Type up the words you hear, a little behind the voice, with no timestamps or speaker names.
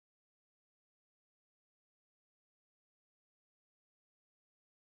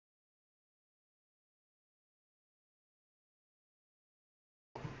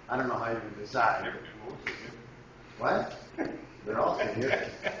I don't know how you decide. What? They're all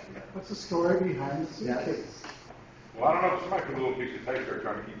significant. What's the story behind the suitcase? Well, I don't know. Somebody put a little piece of tape there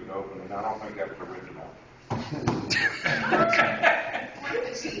trying to keep it open, and I don't think that's original.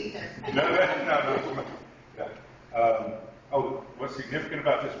 No. Yeah. What's significant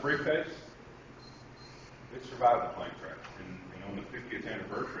about this briefcase? It survived the plane crash. And on the 50th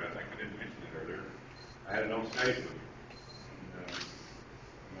anniversary, I think I didn't mention it earlier, I had it on stage with me. And,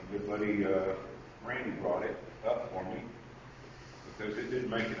 my good buddy Randy brought it up for me because it didn't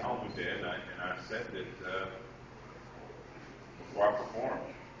make it home with Dad, and I said that before I performed.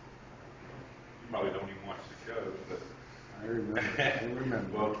 You probably don't even watch the shows, but I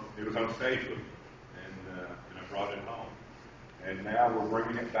remember. Well, it was on stage with me, and I brought it home. And now we're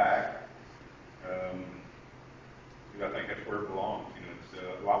bringing it back. I think that's where it belongs. You know,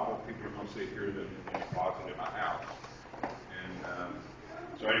 it's, a lot more people are going to see it here than in the closet in my house. And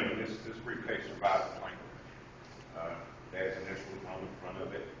so anyway, this briefcase survived the plane crash. Dad's initials on the front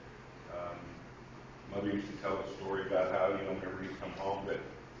of it. Mother used to tell a story about how, whenever he'd come home, that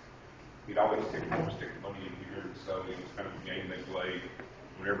he'd always stick money in here, and so it was kind of a game they played.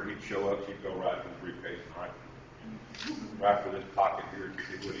 Whenever he'd show up, she'd go right to the briefcase and right for this pocket here to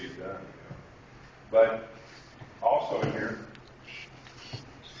see what he had done. But also in here,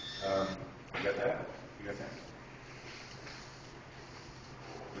 you got that?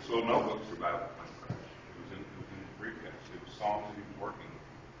 This little notebook survived the plane crash. It was in the briefcase. It was songs that he was working,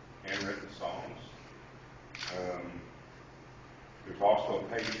 handwritten songs. There's also a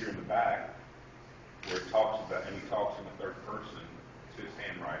page here in the back where it talks about, and he talks in the third person. It's his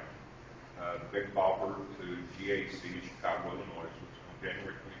handwriting. Big Bopper to GAC, Chicago, Illinois, which was on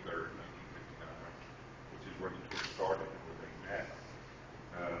January 23rd, 1959, which is where the tour started and where they met.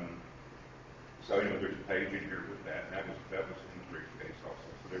 So there's a page in here with that, and that was in the briefcase also.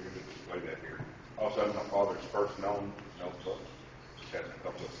 So they're going to display that here. Also, my father's first known notebook, which has a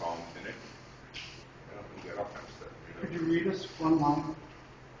couple of songs in it. We got all kinds of stuff. Could you read us one line?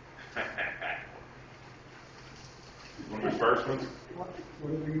 One of his first ones?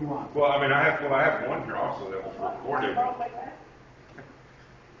 Whatever you want. Well, I have one here also that was recorded.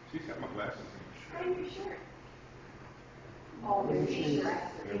 She's got my glasses in And your shirt. Oh, there's your shirt.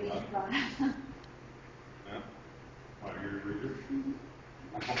 Yeah? Oh, you're a reader?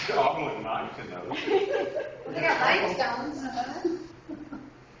 I'm looking nice in those. Well, they got rhinestones.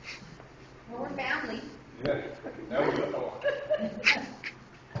 Well, we're family. Yeah, that was a thought.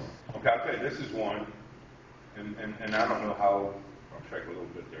 Okay, I'll tell you, this is one, and I don't know how, I'll shake a little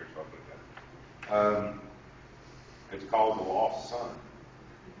bit there, so I'll put that. It's called The Lost Son.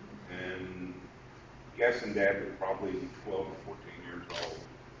 And guessing Dad was probably 12 or 14 years old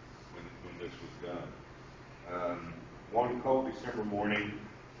when this was done. One cold December morning,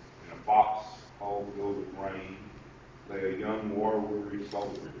 in a box all filled with rain, lay a young war-weary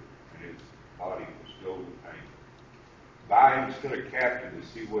soldier, and his body was filled with pain. By him stood a captain to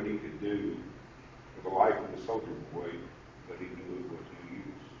see what he could do for the life of the soldier boy, but he knew it was no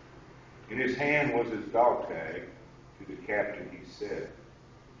use. In his hand was his dog tag. To the captain he said,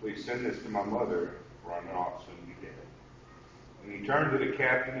 "Please send this to my mother, or I know I'll soon be dead." And he turned to the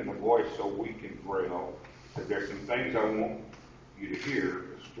captain in a voice so weak and frail, said, "There's some things I want you to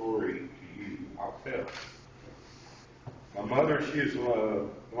hear, a story to you I'll tell. My mother, she is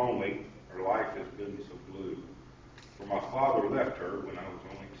lonely. Her life has been so blue. For my father left her when I was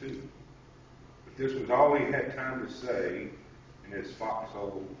only 2. But this was all he had time to say, and his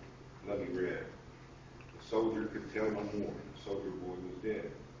foxhole bloody red. The soldier could tell no more. The soldier boy was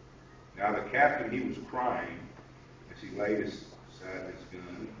dead. Now the captain, he was crying as he laid aside his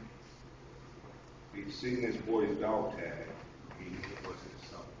gun. He'd seen this boy's dog tag. He knew it was his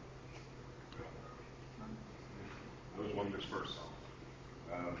son." That was one of his first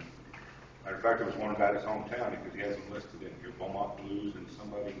songs. Matter of fact, it was one about his hometown because he has them listed in here. Beaumont Blues, and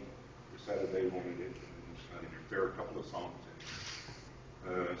somebody decided they wanted it. And there are a couple of songs in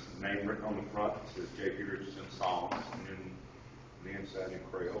here. It's the name written on the front. It says J.P. Richardson Songs, and then the inside in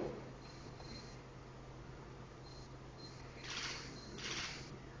Crayola.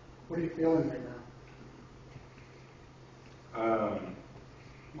 What are you feeling right now?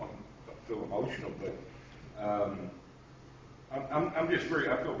 Well, I feel emotional, but I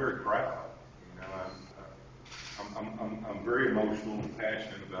feel very proud. I'm very emotional and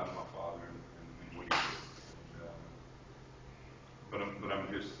passionate about my father and what he did. But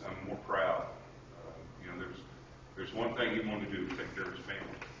I'm more proud. There's one thing he wanted to do, was take care of his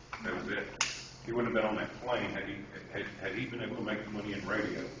family. That was it. He wouldn't have been on that plane had he been able to make the money in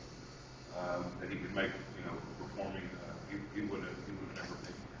radio that he could make, performing. He would have never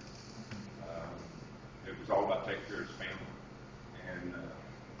been here. it was all about taking care of his family. And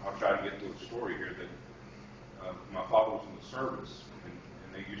I'll try to get to a story here that my father was in the service, and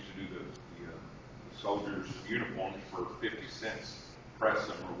they used to do the soldiers' uniforms for 50 cents, press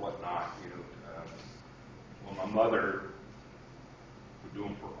them or whatnot. Well, my mother would do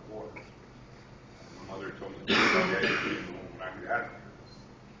them for a quarter. My mother told me to do it when I got here.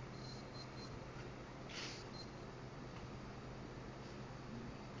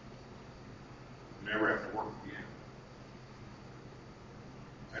 Never have to work again.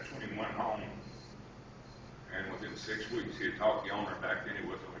 That's when he went home, and within 6 weeks he had talked the owner. Back then he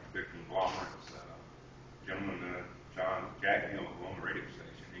wasn't like a big conglomerate. Gentleman, Jack Hill, who owned the radio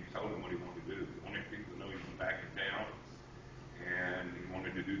station. He told him what he wanted to do. He wanted people to know he was back in town, and he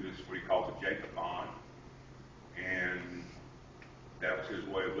wanted to do this, what he calls a Jacob-on, and that was his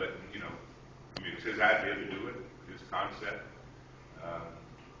way of letting, it's his idea to do it, his concept.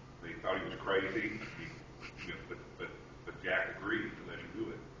 They thought he was crazy, but Jack agreed to let him do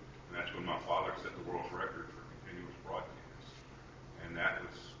it. And that's when my father set the world's record for continuous broadcast. And that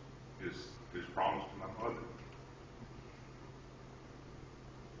was his promise to my mother.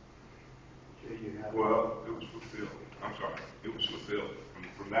 Well, it was fulfilled. I'm sorry. It was fulfilled.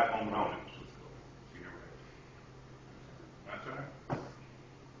 From that moment on, it was fulfilled. She never had it. That's all right.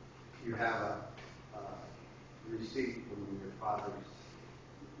 You have a receipt from your father's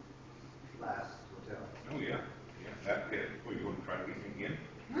last hotel. Oh, yeah. Yeah, that hit. Well, you want to try to get me again?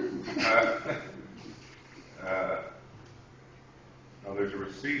 Now, there's a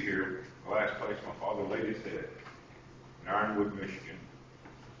receipt here. The last place my father laid his head, in Ironwood, Michigan.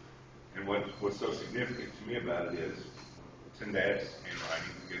 And what's so significant to me about it is, it's in Dad's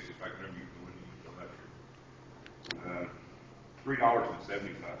handwriting. I guess if I can remember, you can go up here. $3.75.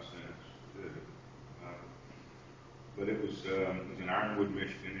 But it was in Ironwood,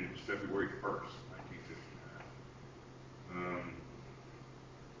 Michigan, and it was February 1st, 1959.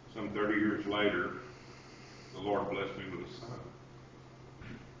 Some 30 years later, the Lord blessed me with a son.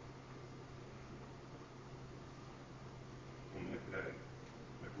 On that day,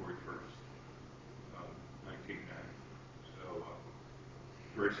 February 1st, 1990. So,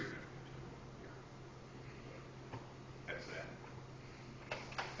 very significant. That's that.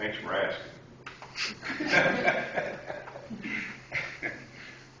 Thanks for asking.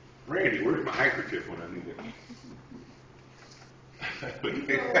 Randy, where's my handkerchief when I need it?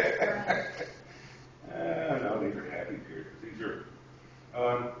 No, these are happy tears. These are,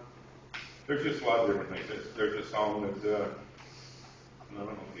 there's just a lot of different things. There's a song that, I don't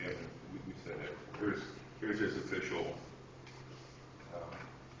know if you have, we said that. Here's his official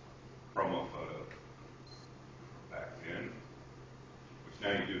promo photo back then, which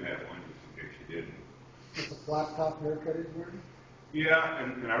now you do have one, just in case you didn't. It's a flat top haircut he's wearing? Yeah,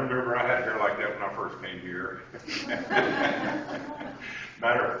 and I remember I had hair like that when I first came here.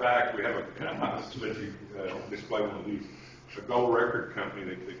 Matter of fact, we have I'll just let you display one of these. A gold record company,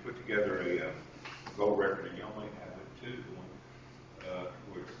 they put together a gold record, and you only have it too. One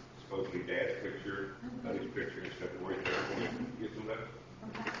with supposedly Dad's picture, Buddy's picture, and February 3rd. Get some of that?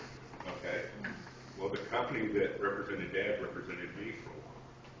 Okay. Well, the company that represented Dad represented me for a while.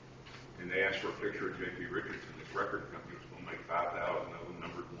 And they asked for a picture of J.P. Richardson. This record company was going to make 5,000 of them,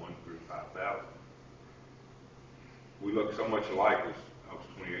 numbered 1 through 5,000. We looked so much alike as I was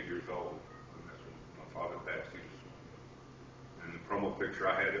 28 years old. And that's when my father passed. And the promo picture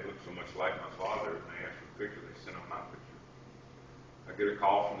I had, it looked so much like my father. And they asked for a picture. They sent up my picture. I get a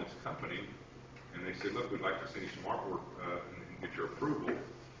call from this company, and they said, look, we'd like to send you some artwork and get your approval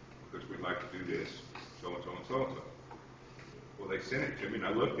because we'd like to do this, so-and-so and so-and-so. Well, they sent it to me, and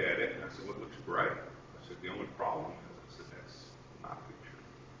I looked at it, and I said, well, it looks great. I said, the only problem is, I said, that's my picture,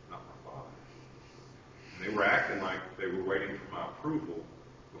 not my father's. And they were acting like they were waiting for my approval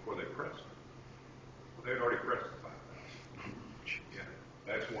before they pressed it. Well, they had already pressed the 5,000. Yeah,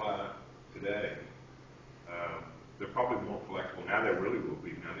 that's why today, they're probably more collectible. Now they really will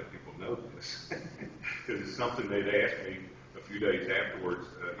be, now that people know this. Because it's something they'd asked me a few days afterwards.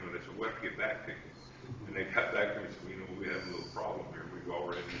 They said, well, get back to you. And they got back to me and said, we have a little problem here. We've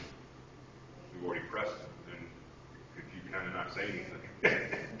already pressed them. And could you kind of not say anything?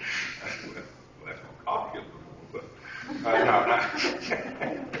 I said, well, that's going to cost you a little more. But,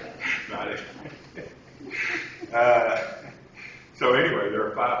 so anyway, there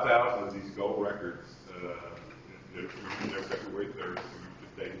are 5,000 of these gold records. They're February 3rd,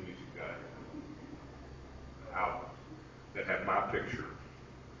 the Day Music Guy albums that have my picture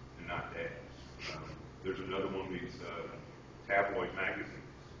and not Dad's. There's another one of these tabloid magazines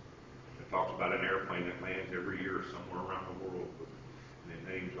that talks about an airplane that lands every year somewhere around the world, and it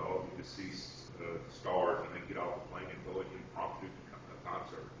names all the deceased stars, and then get off the plane and go and impromptu a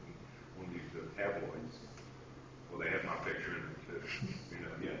concert. And one of these tabloids. Well, they have my picture in it too. You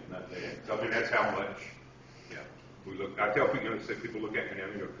know, yeah, not that. So I mean, that's how much. Yeah, we look. I tell people, say people look at me now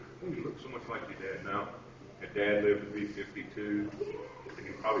and they go, "Oh, you look so much like your dad." No, my dad lived to be 52, and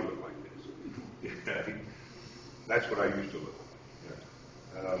he probably looked like this. Yeah, that's what I used to look like.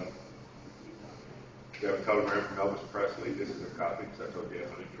 Yeah. We have a telegram from Elvis Presley. This is a copy because I told you I'm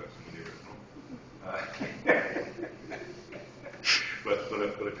not interested in the original. But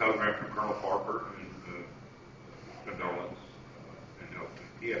a telegram from Colonel Parker and condolence and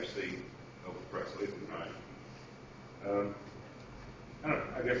PFC Elvis Presley at the time. I don't know.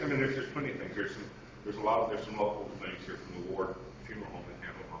 I guess there's plenty of things. There's some local things here from the Ward Funeral Home that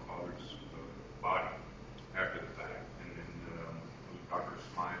handled my father's body after the fact, and then Dr.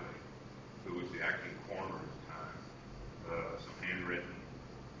 Smiley, who was the acting coroner at the time, some handwritten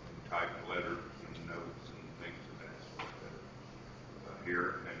and typed letters and notes and things of that sort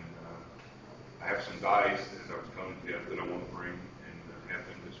here. And I have some dice, as I was telling Jeff, that I want to bring and have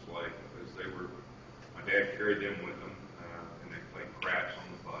them display because my dad carried them with him, and they played craps on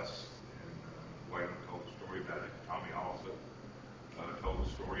the bus. And Wayne told a story about it. Tommy also told the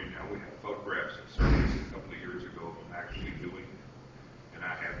story, and now we have photographs of service a couple of years ago of them actually doing it. And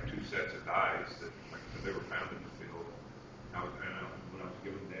I have 2 sets of dice that, like I said, they were found in the field. When I was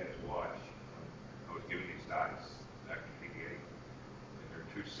giving Dad's watch, I was giving these dice back in '88. And there are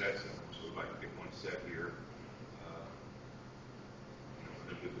 2 sets of them, so we'd like to get 1 set here, for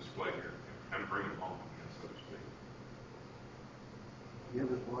them to display here, kind of bring them home again, so to speak. You have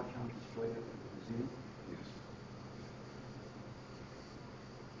his watch on display at the museum?